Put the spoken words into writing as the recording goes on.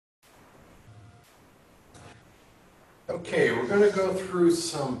Okay, we're going to go through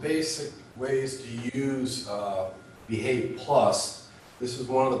some basic ways to use BehavePlus. This is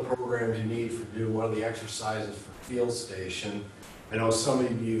one of the programs you need to do one of the exercises for Field Station. I know some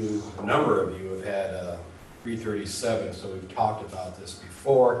of you, a number of you, have had 337, so we've talked about this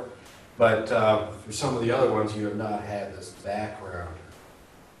before. But for some of the other ones, you have not had this background.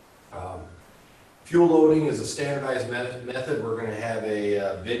 Fuel loading is a standardized method. We're going to have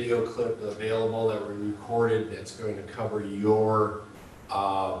a video clip available that we recorded that's going to cover your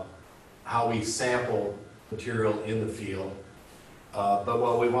how we sample material in the field. But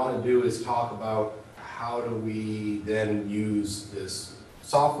what we want to do is talk about how do we then use this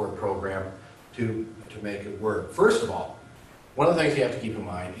software program to make it work. First of all, one of the things you have to keep in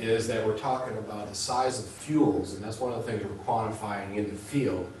mind is that we're talking about the size of fuels, and that's one of the things we're quantifying in the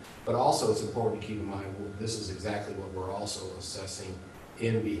field. But also it's important to keep in mind this is exactly what we're also assessing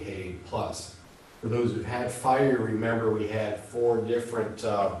in BehavePlus. For those who've had fire, remember we had 4 different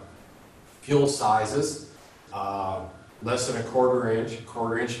fuel sizes, less than a quarter inch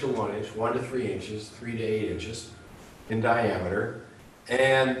to 1 inch, 1 to 3 inches, 3 to 8 inches in diameter.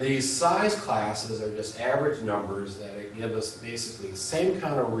 And these size classes are just average numbers that give us basically the same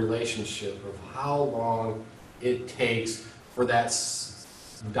kind of relationship of how long it takes for that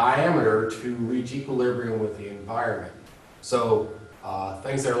diameter to reach equilibrium with the environment. So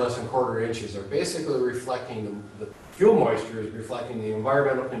things that are less than quarter inches are basically reflecting the fuel moisture is reflecting the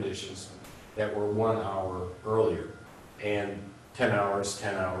environmental conditions that were 1 hour earlier, and 10 hours,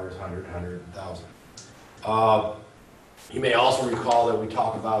 100, 1,000. You may also recall that we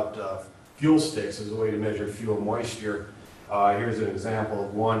talk about fuel sticks as a way to measure fuel moisture. Here's an example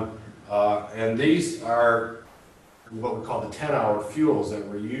of one, and these are what we call the 10-hour fuels that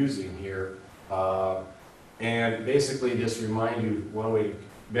we're using here. And basically just remind you, one way to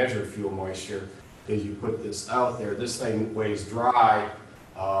measure fuel moisture is you put this out there. This thing weighs dry,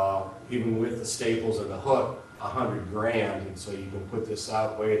 even with the staples and the hook, 100 grams. And so you can put this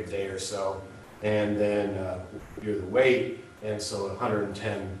out, wait a day or so, and then do the weight. And so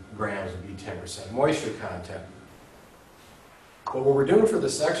 110 grams would be 10% moisture content. But what we're doing for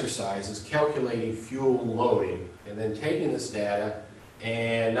this exercise is calculating fuel loading and then taking this data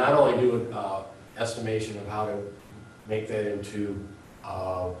and not only doing estimation of how to make that into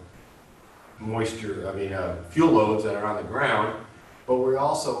fuel loads that are on the ground, but we're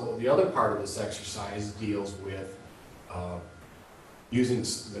also, the other part of this exercise deals with using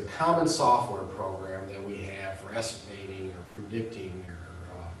the common software program that we have for estimating or predicting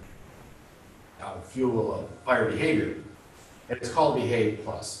fuel fire behavior. And it's called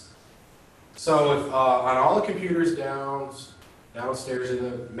BehavePlus. So if on all the computers downstairs in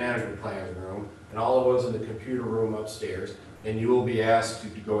the management planning room, and all the ones in the computer room upstairs, and you will be asked to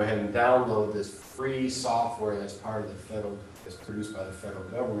go ahead and download this free software that's part of the federal, that's produced by the federal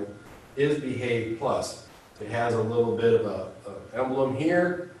government, is BehavePlus. It has a little bit of an emblem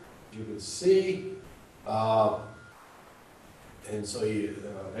here, you can see, and so you,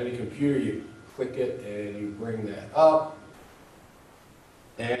 any computer, you click it and you bring that up.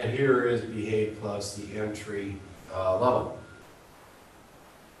 And here is BehavePlus, the entry level.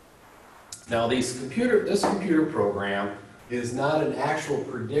 Now this computer program is not an actual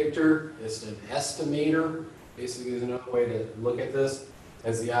predictor, it's an estimator. Basically, there's another way to look at this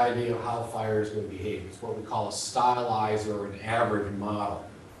as the idea of how fire is going to behave. It's what we call a stylizer or an average model.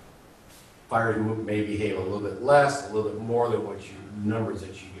 Fires may behave a little bit less, a little bit more than what numbers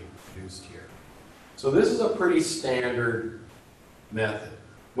that you get produced here. So this is a pretty standard method.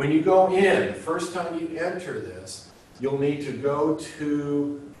 When you go in, the first time you enter this, you'll need to go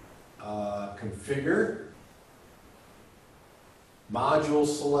to Configure, Module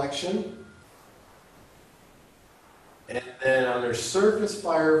Selection, and then under Surface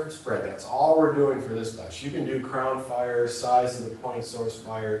Fire Spread, that's all we're doing for this class. You can do crown fire, size of the point source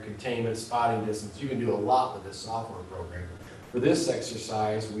fire, containment, spotting distance. You can do a lot with this software program. For this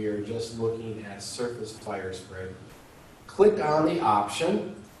exercise, we are just looking at Surface Fire Spread. Click on the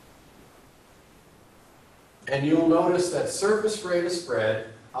option, and you'll notice that surface rate of spread,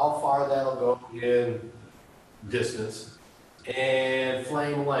 how far that'll go in distance, and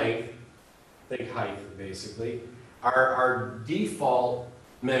flame length, think height basically, are default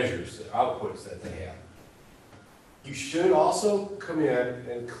measures, the outputs that they have. You should also come in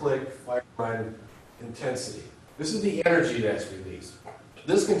and click fire line intensity. This is the energy that's released.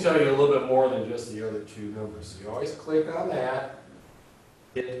 This can tell you a little bit more than just the other 2 numbers. So you always click on that,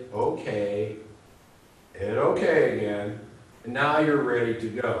 hit OK, hit OK again, and now you're ready to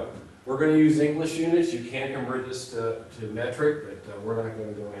go. We're going to use English units. You can convert this to metric, but we're not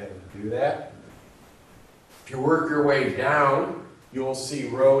going to go ahead and do that. If you work your way down, you'll see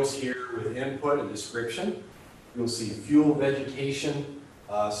rows here with input and description. You'll see fuel, vegetation,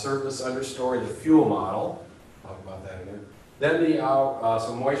 surface, understory, the fuel model. Talk about that in a minute. Then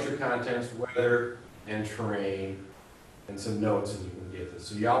some moisture contents, weather, and terrain, and some notes, and you can get this.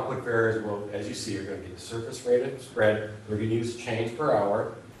 So the output variables, as you see, you're going to get the surface rate of spread. We're going to use change per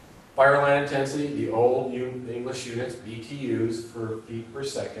hour. Fire line intensity, the old English units, BTUs for feet per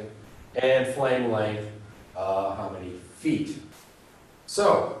second, and flame length, how many feet.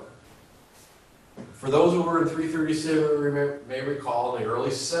 So, for those who were in 337 may recall, in the early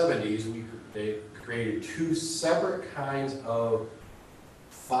 70s, they created two separate kinds of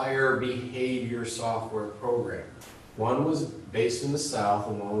fire behavior software programs. One was based in the South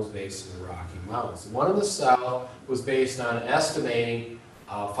and one was based in the Rocky Mountains. One in the South was based on estimating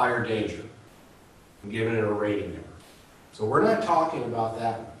fire danger and giving it a rating number. So we're not talking about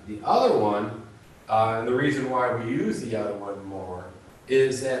that. The other one, and the reason why we use the other one more,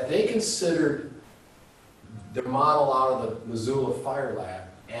 is that they considered the model out of the Missoula Fire Lab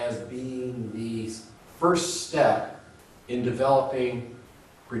as being the first step in developing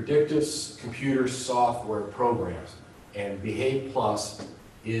predictive computer software programs. And BehavePlus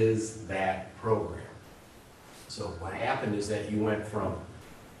is that program. So what happened is that you went from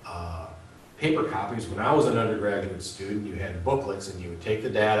paper copies. When I was an undergraduate student, you had booklets and you would take the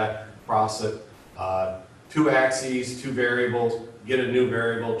data, process it, 2 axes, 2 variables, get a new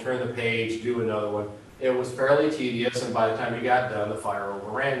variable, turn the page, do another one. It was fairly tedious, and by the time you got done, the fire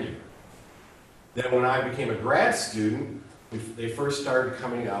overran you. Then when I became a grad student, they first started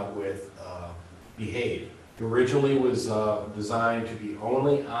coming out with Behave. It originally was designed to be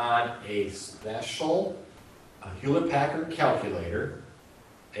only on a special Hewlett-Packard calculator,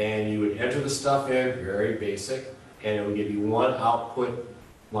 and you would enter the stuff in, very basic, and it would give you one output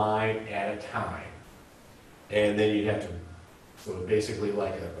line at a time. And then you'd have to, so basically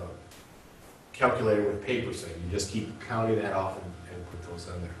like a calculator with paper saying, you just keep counting that off and put those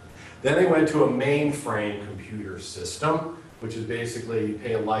in there. Then they went to a mainframe computer system, which is basically you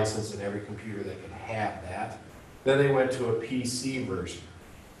pay a license in every computer that can have that. Then they went to a PC version.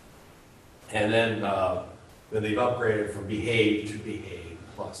 And then they've upgraded from Behave to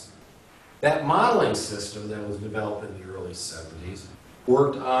BehavePlus. That modeling system that was developed in the early 70s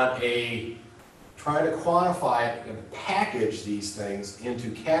worked on try to quantify it and package these things into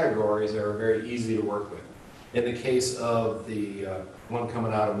categories that are very easy to work with. In the case of the one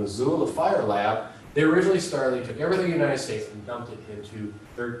coming out of Missoula Fire Lab, they originally started, they took everything in the United States and dumped it into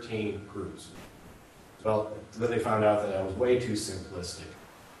 13 groups. Well, then they found out that was way too simplistic.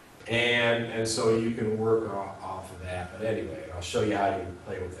 And so you can work off of that. But anyway, I'll show you how you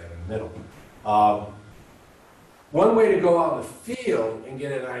play with that in the middle. One way to go out in the field and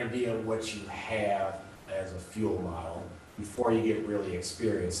get an idea of what you have as a fuel model before you get really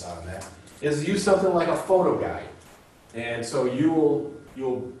experienced on that is use something like a photo guide. And so you'll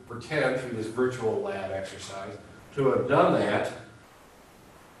pretend through this virtual lab exercise to have done that.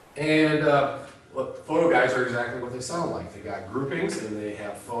 And photo guides are exactly what they sound like. They got groupings and they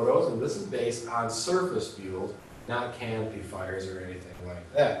have photos, and this is based on surface fuels, not canopy fires or anything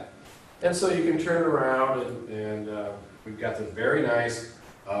like that. And so you can turn around and we've got this very nice,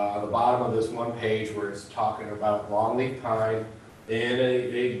 on the bottom of this one page where it's talking about longleaf pine in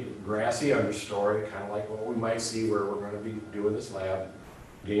a grassy understory, kind of like what we might see where we're going to be doing this lab,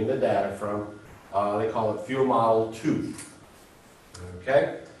 getting the data from. They call it Fuel Model 2.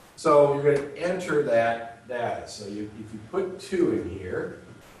 Okay? So you're going to enter that data. So if you put 2 in here,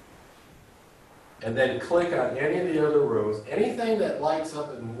 and then click on any of the other rows, anything that lights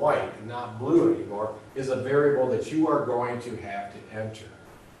up in white and not blue anymore is a variable that you are going to have to enter.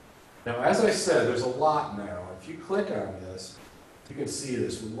 Now, as I said, there's a lot now. If you click on this, you can see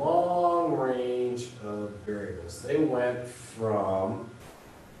this long range of variables. They went from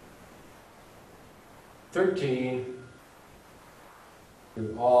 13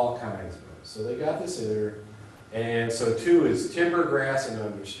 to all kinds of them. So they got this in there. And so 2 is timber, grass, and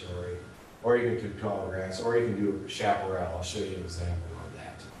understory. Or you can do tall grass, or you can do chaparral. I'll show you an example of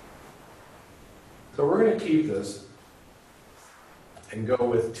that. So we're going to keep this and go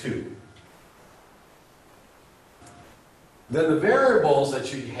with 2. Then the variables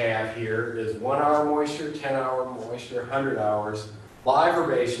that you have here is 1 hour moisture, 10 hour moisture, 100 hours, live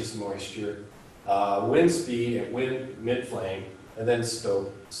herbaceous moisture, wind speed and wind mid-flame, and then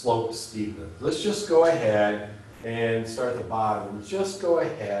slope steepness. Let's just go ahead and start at the bottom. Just go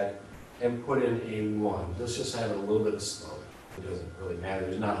ahead and put in a 1. Let's just have a little bit of slope. It doesn't really matter.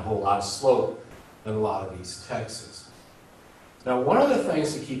 There's not a whole lot of slope in a lot of these texts. Now, one of the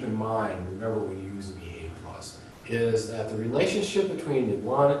things to keep in mind, remember when you use BehavePlus, BehavePlus is that the relationship between the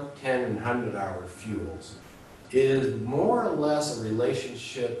 1, 10, and 100-hour fuels is more or less a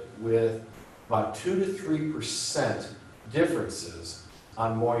relationship with about 2 to 3% differences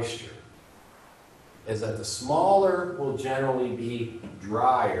on moisture. Is that the smaller will generally be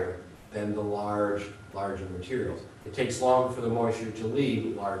drier than the larger materials. It takes longer for the moisture to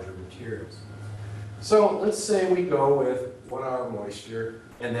leave larger materials. So let's say we go with 1 hour moisture,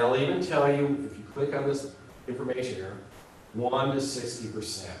 and they'll even tell you, if you click on this information here, 1 to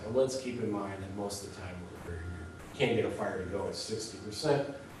 60%. Well, let's keep in mind that most of the time you can't get a fire to go at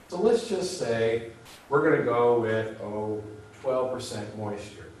 60%. So let's just say we're going to go with 12%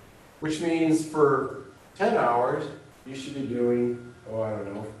 moisture, which means for 10 hours you should be doing, I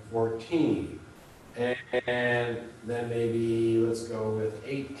don't know, 14. And then maybe let's go with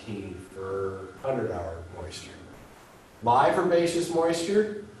 18 for 100-hour moisture. Live herbaceous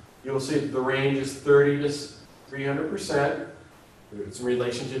moisture, you'll see the range is 30 to 300%. It's in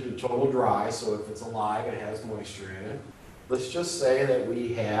relationship to total dry, so if it's alive, it has moisture in it. Let's just say that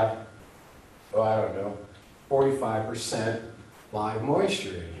we have, I don't know, 45% live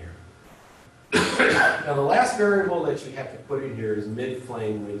moisture in here. Now the last variable that you have to put in here is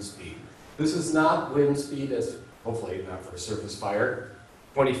mid-flame wind speed. This is not wind speed that's, hopefully not for a surface fire,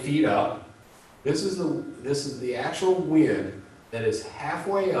 20 feet up. This is the actual wind that is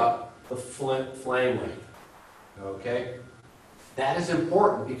halfway up the flame length. Okay? That is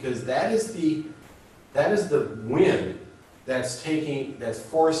important because that is the wind that's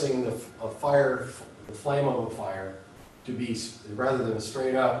forcing the flame of a fire to be, rather than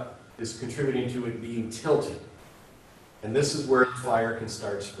straight up, is contributing to it being tilted. And this is where the fire can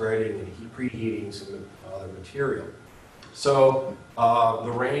start spreading and preheating some other material. So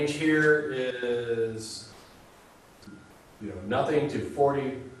the range here is nothing to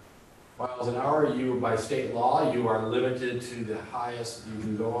 40 miles an hour. You, by state law, you are limited to the highest you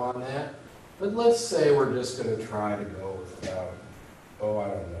can go on that. But let's say we're just going to try to go with about, I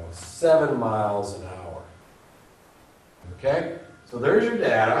don't know, 7 miles an hour. Okay? So there's your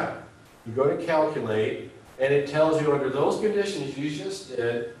data. You go to calculate, and it tells you under those conditions you just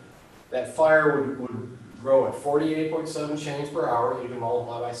did, that fire would grow at 48.7 chains per hour. You can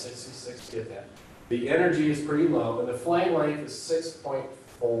multiply by 66 to get that. The energy is pretty low, and the flame length is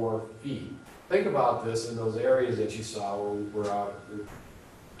 6.4 feet. Think about this in those areas that you saw where we're out, we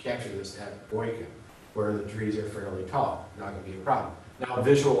captured this at Boykin, where the trees are fairly tall. Not going to be a problem. Now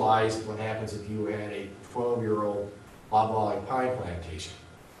visualize what happens if you had a 12-year-old loblolly pine plantation.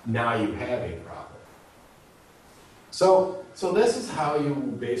 Now you have a problem. So this is how you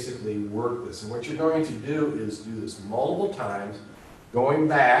basically work this. And what you're going to do is do this multiple times, going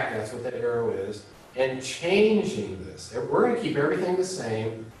back, that's what that arrow is, and changing this. We're going to keep everything the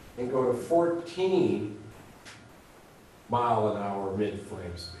same and go to 14 mile an hour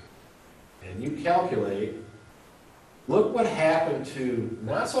mid-flame speed. And you calculate, look what happened to,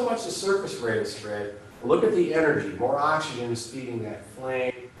 not so much the surface rate of spread, but look at the energy. More oxygen is feeding that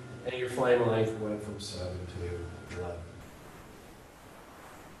flame, and your flame length went from 7 to 11.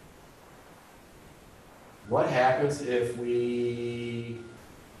 What happens if we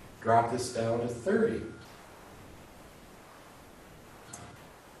drop this down to 30?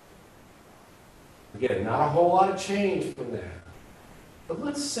 Again, not a whole lot of change from that. But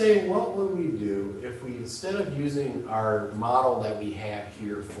let's say, what would we do if we, instead of using our model that we have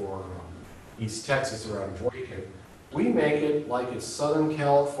here for East Texas around Boykin, we make it like it's Southern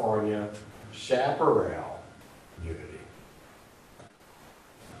California chaparral unity.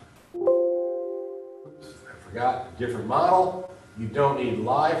 Oops, I forgot, different model. You don't need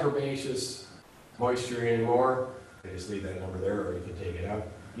live herbaceous moisture anymore. I just leave that number there, or you can take it out.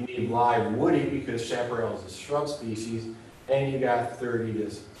 You need live woody because chaparral is a shrub species, and you got 30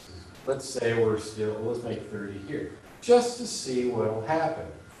 to, let's say we're still, let's make 30 here, just to see what will happen.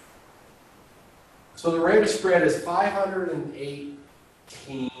 So the rate of spread is 518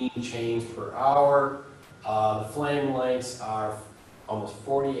 chains per hour. The flame lengths are almost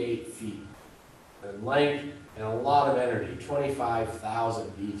 48 feet in length, and a lot of energy,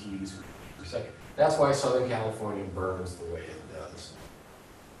 25,000 BTUs per second. That's why Southern California burns the way it does.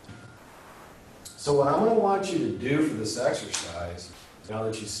 So what I'm going to want you to do for this exercise, now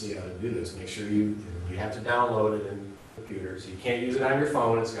that you see how to do this, make sure you have to download it in computer, so you can't use it on your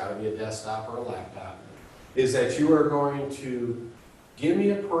phone, it's got to be a desktop or a laptop, is that you are going to give me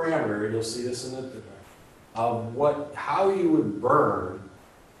a parameter, you'll see this in the, of how you would burn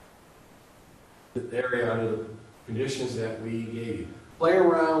the area under the conditions that we gave you. Play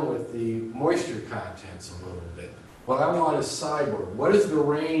around with the moisture contents a little bit. What I want is sideboard. What is the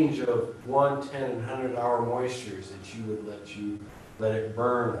range of 1, 10, and 100-hour moistures that you would let it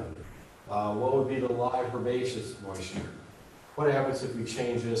burn under? What would be the live herbaceous moisture? What happens if we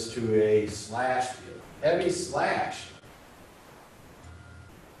change this to a slash field? Heavy slash.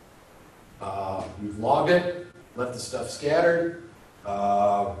 You've logged it, left the stuff scattered.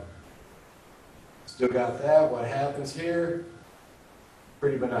 Still got that. What happens here?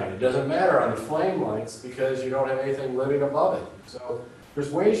 Pretty benign. It doesn't matter on the flame lights because you don't have anything living above it. So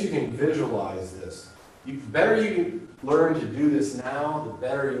there's ways you can visualize this. The better you can learn to do this now, the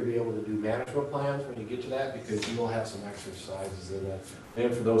better you'll be able to do management plans when you get to that, because you will have some exercises in that.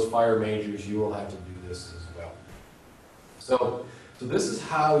 And for those fire majors, you will have to do this as well. So this is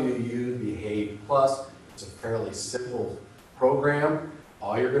how you use BehavePlus. It's a fairly simple program.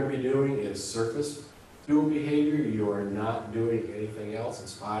 All you're going to be doing is surface fuel behavior. You are not doing anything else in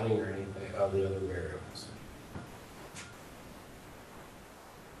spotting or anything of the other variables.